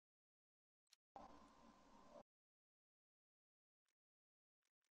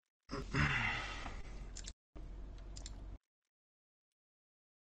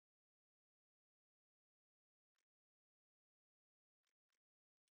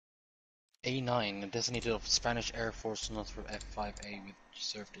A9, a designated of Spanish Air Force Northrop F-5A, which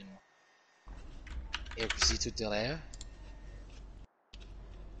served in Ejército del Aire.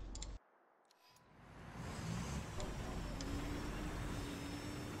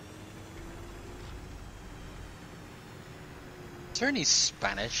 Is there any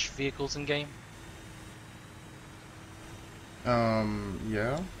Spanish vehicles in game?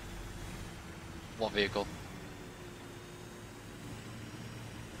 Yeah. What vehicle?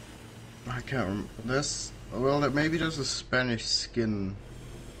 I can't remember. Maybe there's a Spanish skin.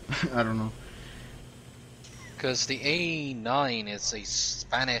 I don't know. Because the A9 is a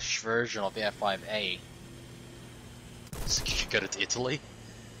Spanish version of the F-5A. So you could go to Italy?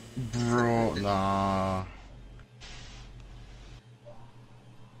 Bro, nah.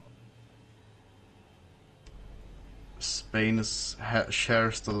 Spain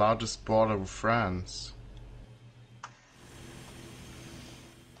shares the largest border with France.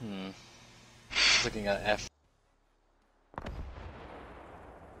 Just looking at F.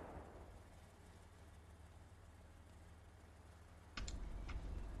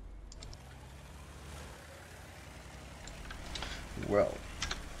 Well.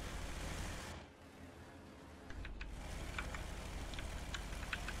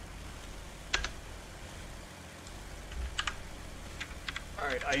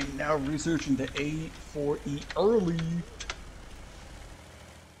 Alright, I am now researching the A4E early.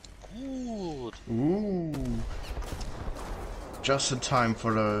 Good. Ooh. Just in time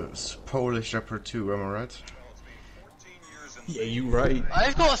for the Polish Leopard 2, am I right? Yeah, you right.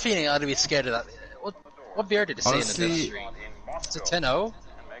 I've got a feeling I'd be scared of that. What beer did it say in the Honestly, death stream? Is it 10-0?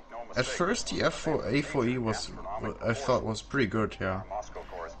 At first the A4E was, I thought was pretty good, yeah.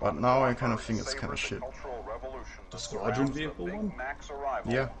 But now I kind of think it's kind of shit. The squadron vehicle one?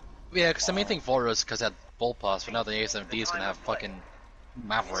 Yeah. Yeah, because the main thing for us because it had bull pass, but now the A7D is gonna have fucking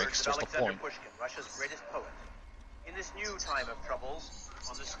Mavericks. There's the point. Russia's greatest poet. In this new time of troubles,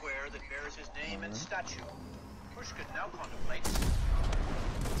 on the square that bears his name and statue, Pushkin now contemplates.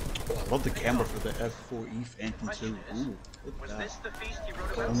 Oh, I love the camera for the F4E Phantom II. Ooh, look Was at this that. the feast he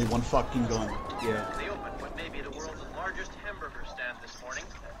wrote about? Only one fucking gun. Yeah. They opened what may be the world's largest hamburger stand this morning.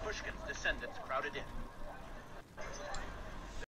 Pushkin's descendants crowded in.